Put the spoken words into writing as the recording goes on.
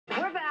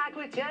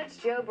with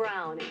Judge Joe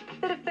Brown.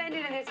 The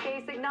defendant in this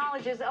case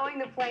acknowledges owing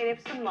the plaintiff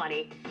some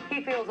money.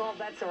 He feels all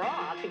bets are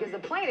off because the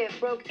plaintiff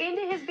broke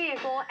into his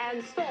vehicle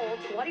and stole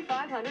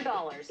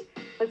 $2,500.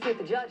 Let's see what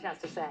the judge has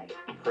to say.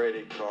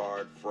 Credit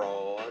card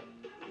fraud,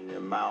 the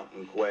amount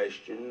in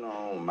question,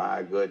 oh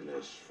my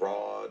goodness,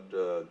 fraud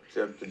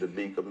attempted to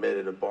be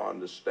committed upon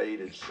the state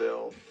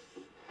itself.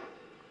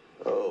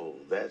 Oh,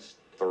 that's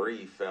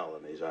 3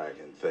 felonies I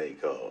can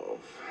think of.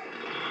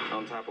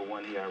 On top of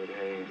one he already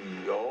had.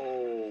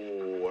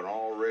 Oh, and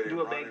already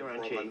running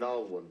from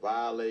another one,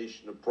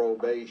 violation of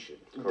probation.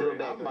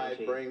 I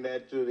might bring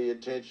that to the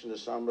attention of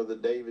some of the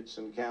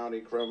Davidson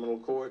County criminal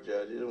court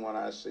judges when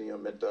I see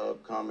them at the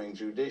upcoming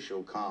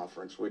judicial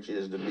conference, which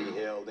is to be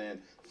held in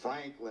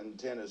Franklin,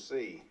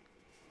 Tennessee.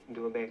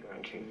 Do a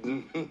background check.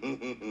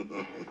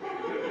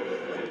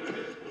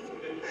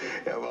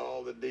 Have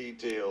all the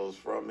details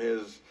from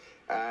his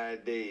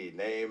ID,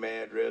 name,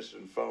 address,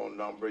 and phone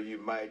number. You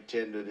might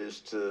tender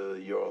this to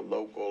your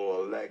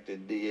local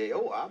elected DA.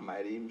 Oh, I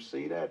might even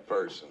see that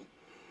person.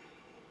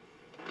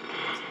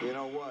 You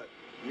know what?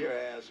 You're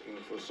asking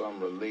for some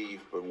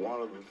relief, but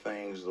one of the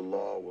things the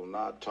law will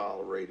not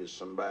tolerate is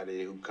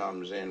somebody who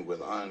comes in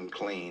with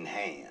unclean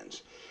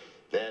hands.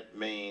 That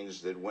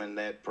means that when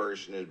that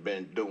person has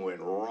been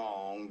doing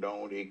wrong,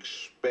 don't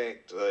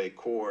expect a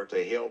court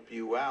to help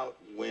you out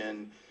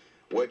when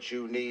what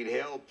you need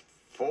help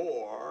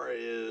for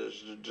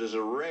is the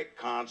direct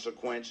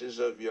consequences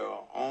of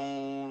your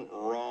own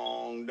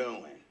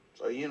wrongdoing.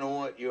 So you know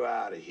what? You're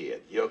out of here.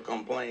 Your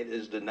complaint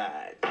is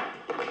denied. This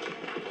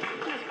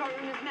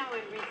courtroom is now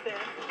in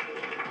recess.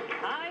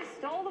 I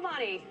stole the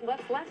money.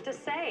 What's left to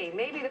say?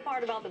 Maybe the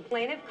part about the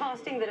plaintiff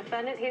costing the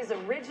defendant his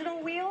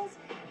original wheels?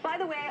 By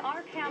the way,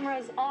 our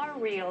cameras are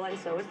real, and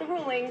so is the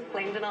ruling.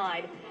 Claim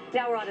denied.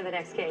 Now we're on to the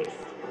next case.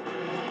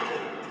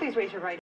 Please raise your right